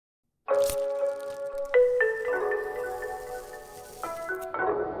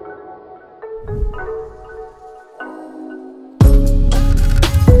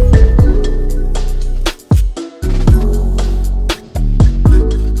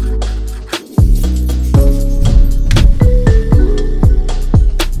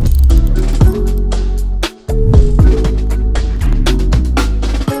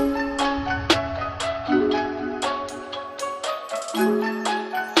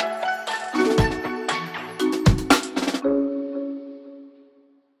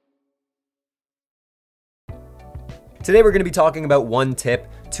Today we're going to be talking about one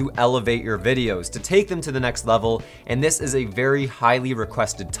tip to elevate your videos, to take them to the next level, and this is a very highly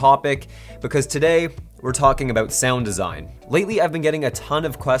requested topic because today we're talking about sound design. Lately I've been getting a ton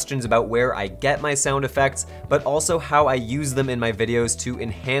of questions about where I get my sound effects, but also how I use them in my videos to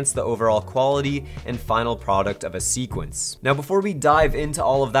enhance the overall quality and final product of a sequence. Now before we dive into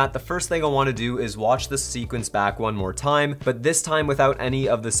all of that, the first thing I want to do is watch the sequence back one more time, but this time without any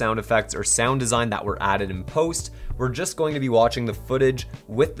of the sound effects or sound design that were added in post. We're just going to be watching the footage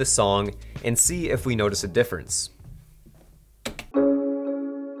with the song and see if we notice a difference.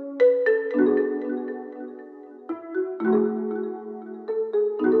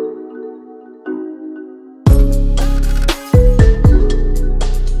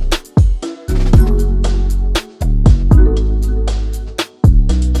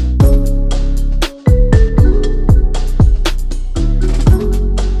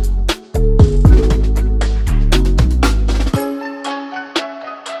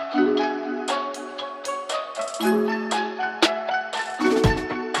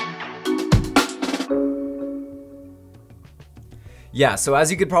 Yeah, so as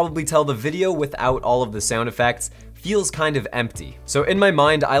you could probably tell, the video without all of the sound effects feels kind of empty. So in my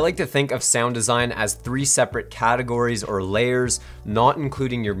mind, I like to think of sound design as 3 separate categories or layers, not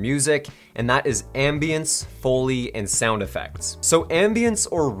including your music, and that is ambience, Foley, and sound effects. So ambience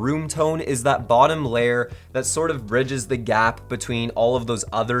or room tone is that bottom layer that sort of bridges the gap between all of those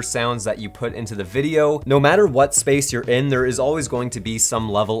other sounds that you put into the video. No matter what space you're in, there is always going to be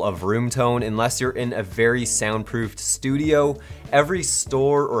some level of room tone unless you're in a very soundproofed studio. Every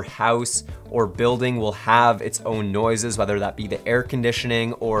store or house or building will have its own noises, whether that be the air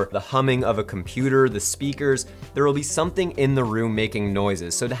conditioning or the humming of a computer, the speakers. There will be something in the room making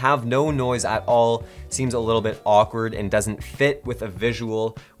noises. So to have no noise at all seems a little bit awkward and doesn't fit with a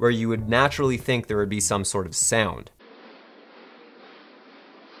visual where you would naturally think there would be some sort of sound.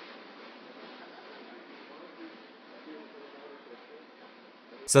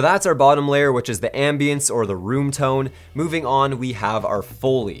 So that's our bottom layer, which is the ambience or the room tone. Moving on, we have our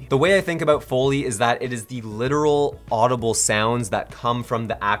Foley. The way I think about Foley is that it is the literal audible sounds that come from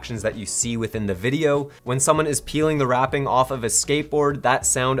the actions that you see within the video. When someone is peeling the wrapping off of a skateboard, that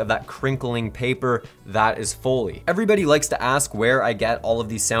sound of that crinkling paper, that is Foley. Everybody likes to ask where I get all of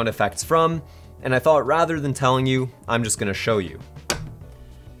these sound effects from, and I thought rather than telling you, I'm just gonna show you.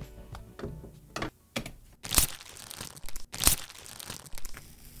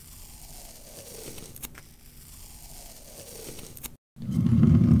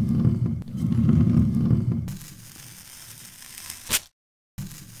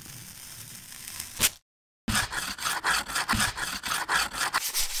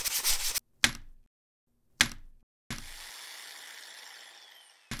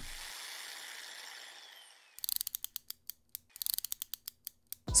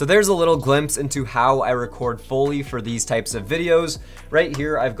 So there's a little glimpse into how I record Foley for these types of videos. Right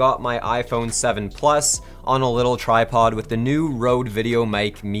here, I've got my iPhone 7 Plus on a little tripod with the new Rode Video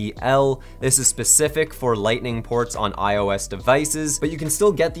Mic Me L. This is specific for lightning ports on iOS devices, but you can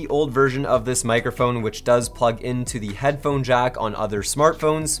still get the old version of this microphone, which does plug into the headphone jack on other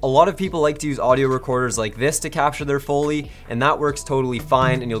smartphones. A lot of people like to use audio recorders like this to capture their Foley, and that works totally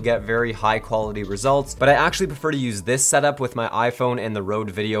fine and you'll get very high quality results. But I actually prefer to use this setup with my iPhone and the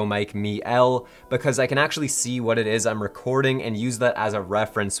Rode Video Mic Me L because I can actually see what it is I'm recording and use that as a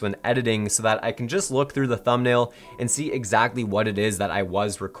reference when editing so that I can just look through the thumbnail and see exactly what it is that I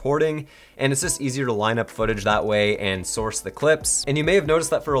was recording. And it's just easier to line up footage that way and source the clips. And you may have noticed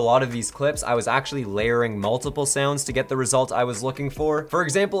that for a lot of these clips, I was actually layering multiple sounds to get the result I was looking for. For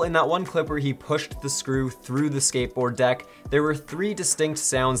example, in that one clip where he pushed the screw through the skateboard deck, there were 3 distinct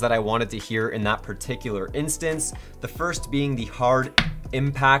sounds that I wanted to hear in that particular instance. The first being the hard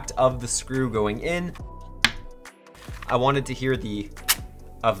impact of the screw going in. I wanted to hear the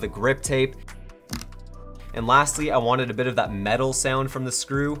grip tape. And lastly, I wanted a bit of that metal sound from the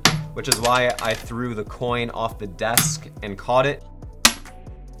screw, which is why I threw the coin off the desk and caught it.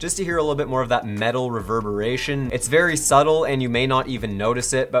 just to hear a little bit more of that metal reverberation. It's very subtle and you may not even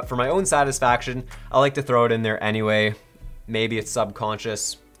notice it, but for my own satisfaction, I like to throw it in there anyway. Maybe it's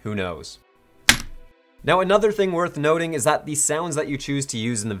subconscious, who knows. Now, another thing worth noting is that the sounds that you choose to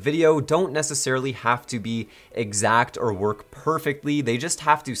use in the video don't necessarily have to be exact or work perfectly. They just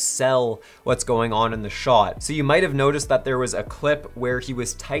have to sell what's going on in the shot. So you might have noticed that there was a clip where he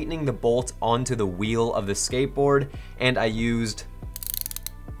was tightening the bolt onto the wheel of the skateboard, and I used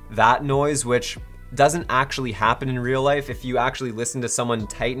that noise, which doesn't actually happen in real life. If you actually listen to someone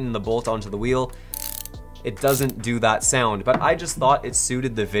tighten the bolt onto the wheel, it doesn't do that sound, but I just thought it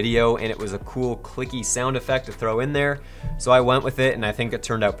suited the video and it was a cool clicky sound effect to throw in there. So I went with it and I think it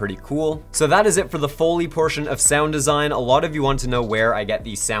turned out pretty cool. So that is it for the Foley portion of sound design. A lot of you want to know where I get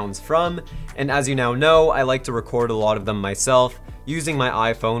these sounds from. And as you now know, I like to record a lot of them myself using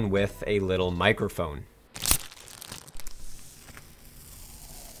my iPhone with a little microphone.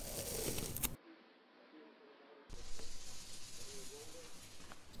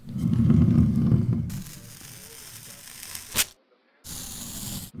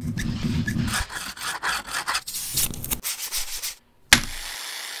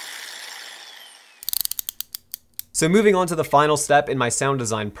 So moving on to the final step in my sound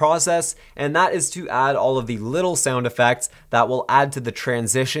design process, and that is to add all of the little sound effects that will add to the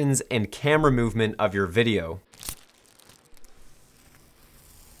transitions and camera movement of your video.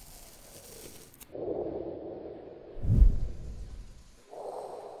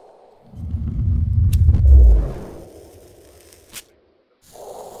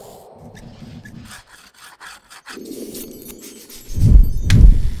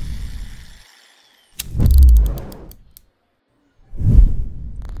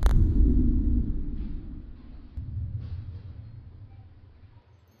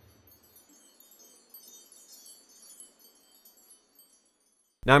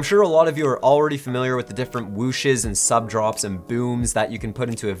 Now, I'm sure a lot of you are already familiar with the different whooshes and sub drops and booms that you can put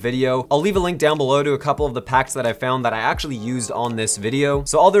into a video. I'll leave a link down below to a couple of the packs that I found that I actually used on this video.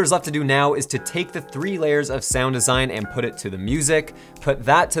 So all there's left to do now is to take the 3 layers of sound design and put it to the music, put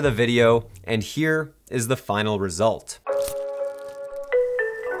that to the video, and here is the final result.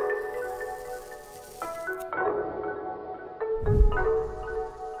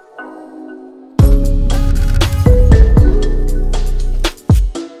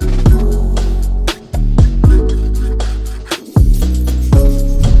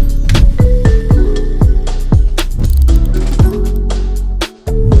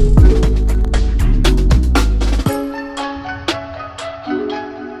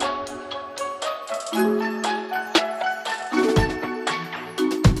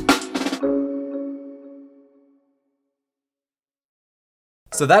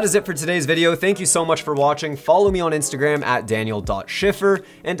 So that is it for today's video. Thank you so much for watching. Follow me on Instagram at daniel.schiffer.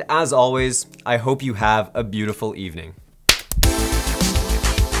 And as always, I hope you have a beautiful evening.